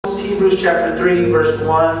Hebrews chapter 3, verse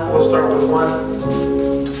 1. We'll start with 1.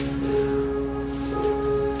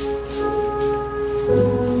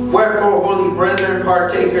 Wherefore, holy brethren,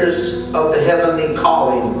 partakers of the heavenly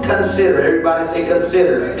calling, consider, everybody say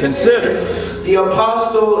consider. Consider. The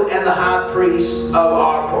apostle and the high priest of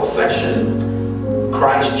our profession,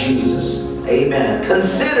 Christ Jesus. Amen.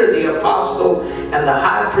 Consider the apostle and the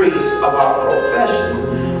high priest of our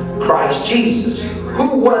profession, Christ Jesus,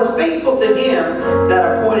 who was faithful to him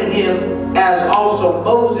that appointed him, as also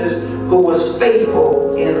Moses, who was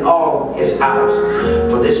faithful in all his house.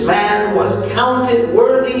 For this man was counted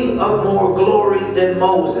worthy of more glory than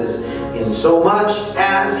Moses, insomuch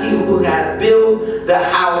as he who had built the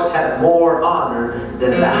house had more honor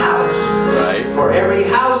than the house. Right. For every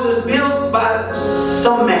house is built by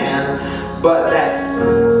some man, but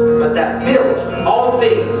that built all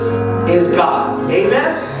things is God.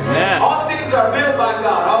 Amen? Amen. All things are built by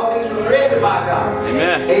God. All things were created by God.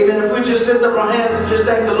 Amen. Amen. If we just lift up our hands and just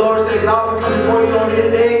thank the Lord, say, God, we come before you, Lord, here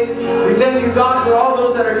today. We thank you, God, for all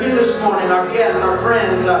those that are here this morning, our guests, our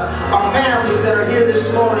friends, our families that are here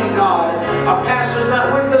this morning, God. Our pastor's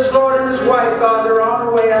not with us, Lord, and his wife, God. They're on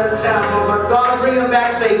their way out of town, Lord. But God, bring them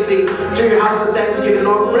back safely to your house of thanksgiving,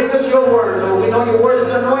 Lord. Bring us your word, Lord. We know your word is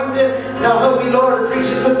anointed. Now help me, Lord, to preach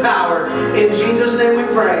it with power. In Jesus' name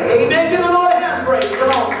we pray. Amen. Give the Lord a hand praise. Come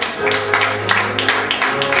on.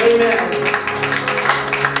 Amen.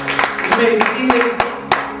 You may be seated.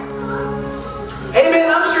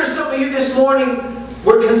 Amen. I'm sure some of you this morning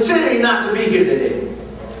were considering not to be here today.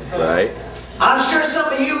 Right. I'm sure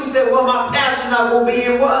some of you said, well, my pastor's not going to be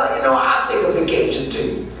here. Well, you know, I'll take a vacation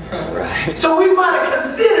too. Right. So we might have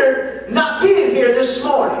considered not being here this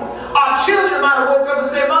morning. Our children might have woke up and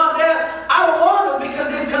said, Mom, Dad, I don't want them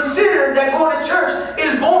because they've considered that going to church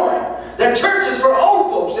is boring. That church is for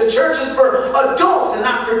old folks. The church is for adults and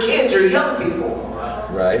not for kids or young people.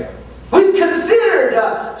 Right. We've considered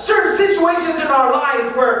certain situations in our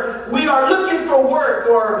life where we are looking for work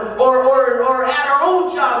or at our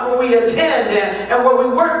own job where we attend and where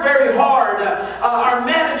we work very hard. Our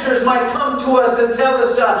managers might come to us and tell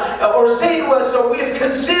us or say to us, so we've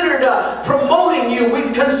considered promoting you.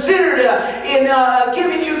 We've considered in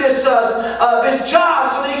giving you this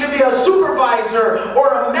job so that you can be a supervisor or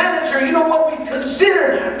a manager. You know what? We've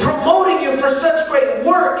considered promoting you for such great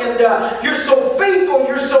work, and you're so faithful.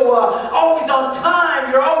 You're so always on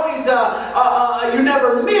time. You're always you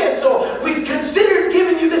never miss. So we've considered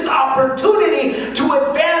giving you this opportunity to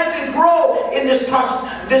advance and grow in this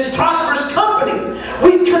prosperous company.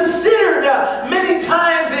 We've considered many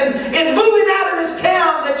times in moving out of this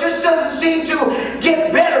town that just doesn't seem to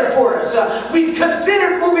get better for us. We've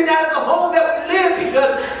considered moving out of the home that we live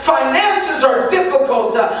because finances are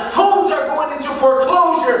difficult. Homes are going into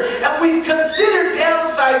foreclosure, and we've considered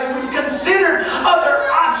downsizing. We've considered other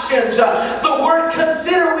options. The word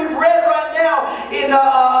consider, we've read right now in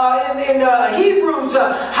Hebrews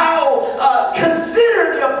how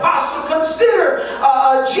consider the apostle, consider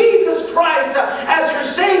Jesus Christ as your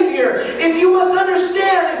Savior. If you must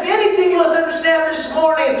understand, if anything you must understand this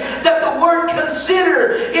morning, that the word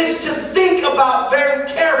consider is to think about very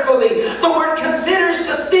carefully. The word consider is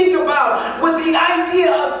to think about with the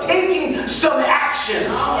idea of taking some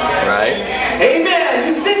action. Right. Amen.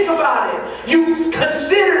 You think about it. You've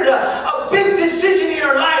considered a big decision in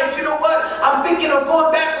your life. You know what? I'm thinking of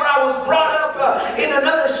going back where I was brought up in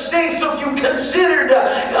another state. So if you considered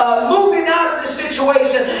moving out of this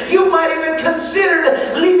situation, you might even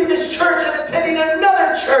consider leaving this church and attending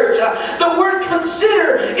another church. The word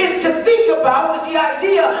consider is to think about with the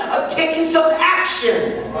idea of taking some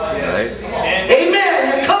action. Right.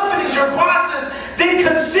 Amen. Your companies, your bosses, they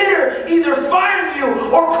consider either firing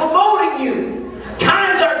you or promoting you.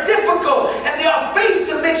 Times are difficult and they are faced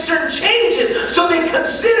to make certain changes, so they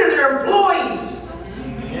consider their employees.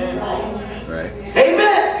 Right.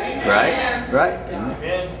 Amen. Right. Right.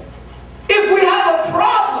 If we have a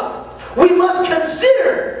problem, we must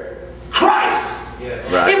consider Christ.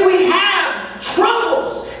 Right. If we have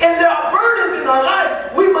troubles and there are burdens in our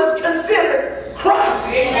life, we must consider Christ.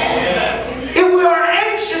 If we are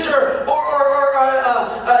anxious or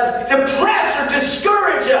depressed or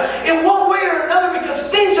discouraged in one way or another because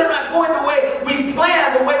things are not going the way we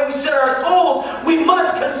plan, the way we set our goals, we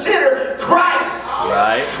must consider Christ.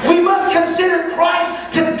 Right. We must consider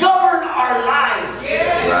Christ to govern our lives.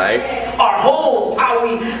 Right. Our homes, how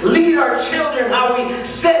we lead our children, how we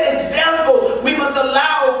set examples. We must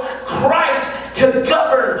allow Christ to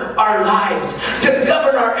govern our lives, to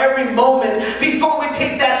govern our every moment. Before we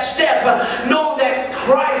take that step, know that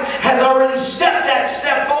Christ has already stepped that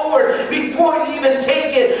step forward before you even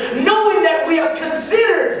take it, knowing that we have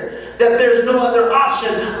considered that there's no other option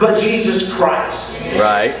but Jesus Christ.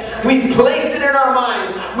 Right. We've placed it in our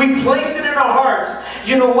minds. We've placed it in our hearts.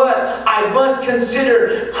 You know what? I must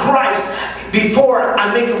consider Christ before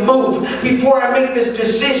I make a move, before I make this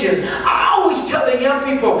decision. I always tell the young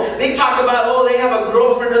people, they talk about, oh, they have a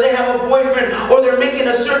girlfriend or they have a boyfriend or they're making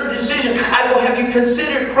a certain decision. I go, have you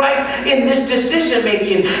considered Christ in this decision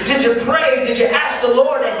making? Did you pray? Did you ask the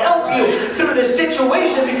Lord to help you through this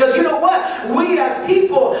situation? Because you know what? We as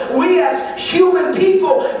people, we as human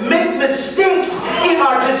people make mistakes in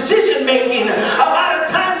our decision making. A lot of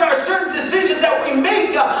times our certain decisions that we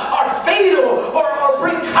make are fatal or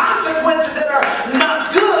bring consequences that are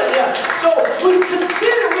not good. So we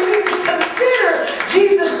need to consider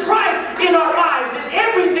Jesus Christ in our lives. In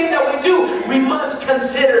everything that we do, we must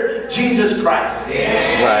consider Jesus Christ.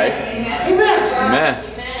 Yeah. Right. Amen.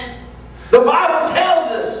 Amen. The Bible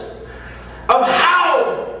tells us of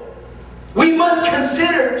how we must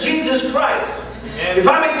consider Jesus Christ. If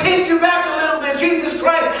I may take you back a little bit, Jesus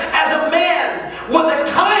Christ as a man was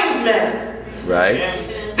a kind man.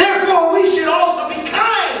 Right. Therefore, we should also be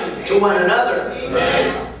kind to one another.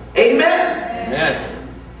 Right. Amen. Amen.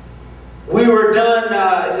 We were done,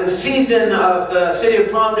 the season of the city of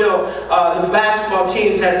Palmdale, the basketball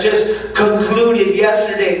teams had just concluded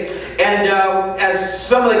yesterday. And as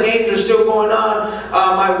some of the games are still going on,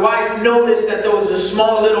 my wife noticed that there was a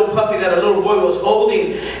small little puppy that a little boy was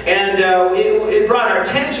holding. And it brought our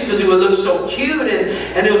attention because he would look so cute.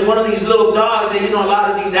 And it was one of these little dogs that, you know, a lot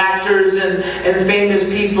of these actors and famous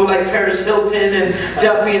people like Paris Hilton and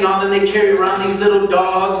Duffy and all them, they carry around these little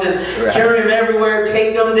dogs and carry them everywhere,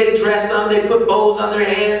 take them, they dress them, they put bows on their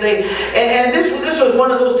hands. And this was one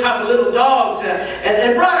of those type of little dogs.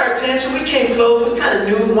 And brought our attention. We came close. We kind of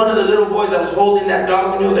knew one of the little boys that was holding that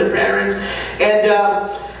dog. We knew their parents. And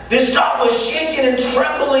this dog was shaking and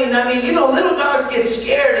trembling. I mean, you know, little dogs get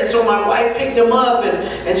scared. And so my wife picked him up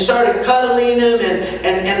and started cuddling him.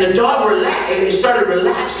 And the dog started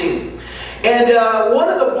relaxing. And one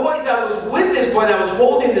of the boys that was with this boy that was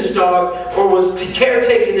holding this dog, or was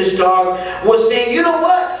caretaking this dog, was saying, you know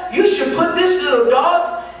what? You should put this little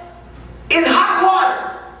dog in hot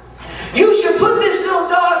water. You should put this little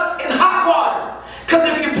dog in hot water.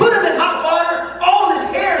 Because if you put him in hot water, all his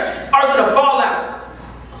hairs are going to fall out.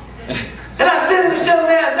 And I said to this young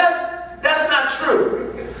man, that's not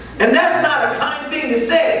true. And that's not a kind thing to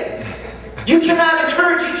say. You cannot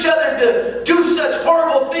encourage each other to do such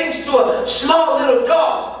horrible things to a small little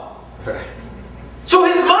dog. So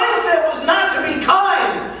his mindset was not to be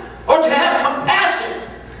kind or to have compassion.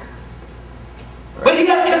 But he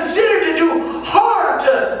had considered to do harm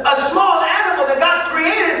to a small animal that God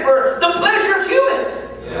created for the pleasure of humans.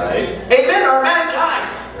 Right. Amen, or mankind.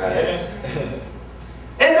 Right.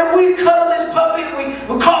 And then we cuddle this puppy,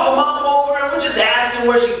 we call the mom over and we're just asking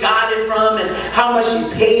where she got it from and how much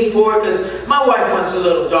she paid for it. Because my wife wants a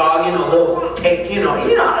little dog, you know, little take, you know,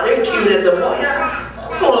 they're cute at the moment, you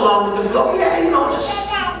know, going along with the flow. Yeah, you know,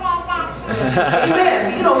 just,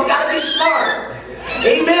 amen, you know, you gotta be smart.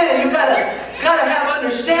 Amen, you gotta have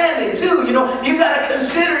understanding too. You know, you gotta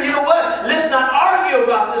consider, you know what, let's not argue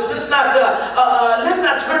about this. Let's not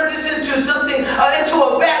turn this into something, into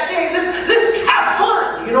a bad thing. Let's have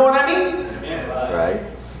fun. You know what I mean? Right.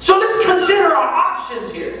 So let's consider our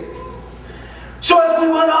options here. So as we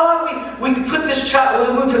went on, we put this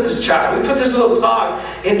little dog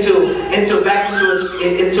into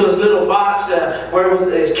his little box where it was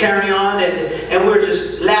his carry-on, and we were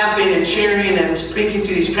just laughing and cheering and speaking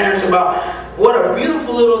to these parents about what a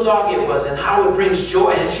beautiful little dog it was and how it brings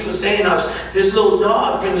joy. And she was saying how this little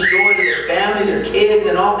dog brings joy to their family, their kids,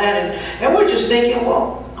 and all that. And we're just thinking,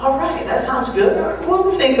 well, all right, that sounds good.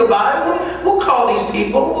 We'll think about it. We'll call these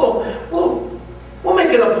people. We'll make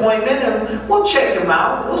an appointment and we'll check them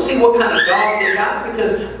out. We'll see what kind of dogs they got,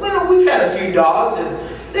 because we've had a few dogs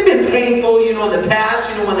and they've been painful, you know, in the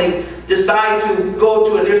past. You know, when they decide to go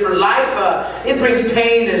to a different life, it brings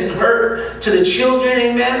pain and hurt to the children.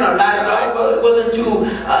 Amen. Our last dog wasn't too,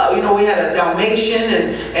 you know, we had a Dalmatian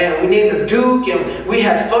and we named him Duke and we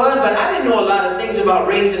had fun, but I didn't know a lot of things about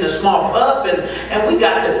raising a small pup, and we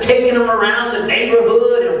got to taking them around the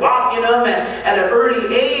neighborhood and walking them at an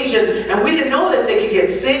early age, and we didn't know that they could get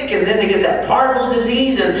sick, and then they get that parvo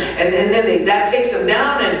disease, and then that takes them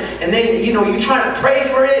down, and then, you know, you try to pray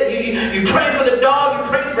for it, you pray for the dog,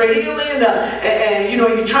 you pray for healing, and you know,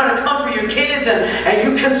 you try to comfort your kids, and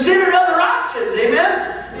you considered other options.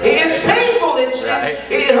 Amen. It's painful.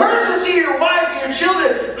 It hurts to see your wife and your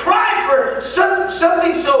children cry for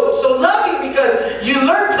something so loving, because you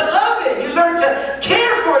learn to love it. You learn to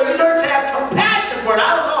care for it. You learn to have compassion for it.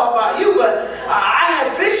 I don't know about you, but I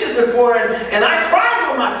had fishes before, and I cried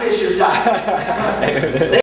when my fishes die.